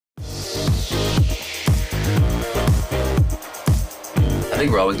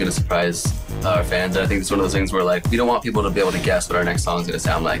think we're always going to surprise our fans. I think it's one of those things where like we don't want people to be able to guess what our next song is going to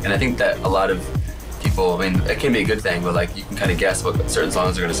sound like. And I think that a lot of people, I mean, it can be a good thing, but like you can kind of guess what certain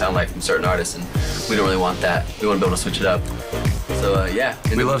songs are going to sound like from certain artists, and we don't really want that. We want to be able to switch it up. So yeah.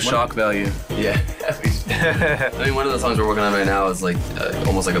 We love shock value. Yeah. I mean, one of the songs we're working on right now is like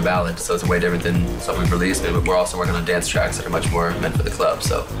almost like a ballad, so it's way different than stuff we've released, but we're also working on dance tracks that are much more meant for the club,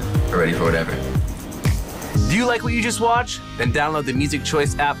 so we're ready for whatever. Do you like what you just watched? Then download the Music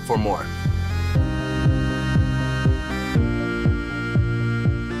Choice app for more.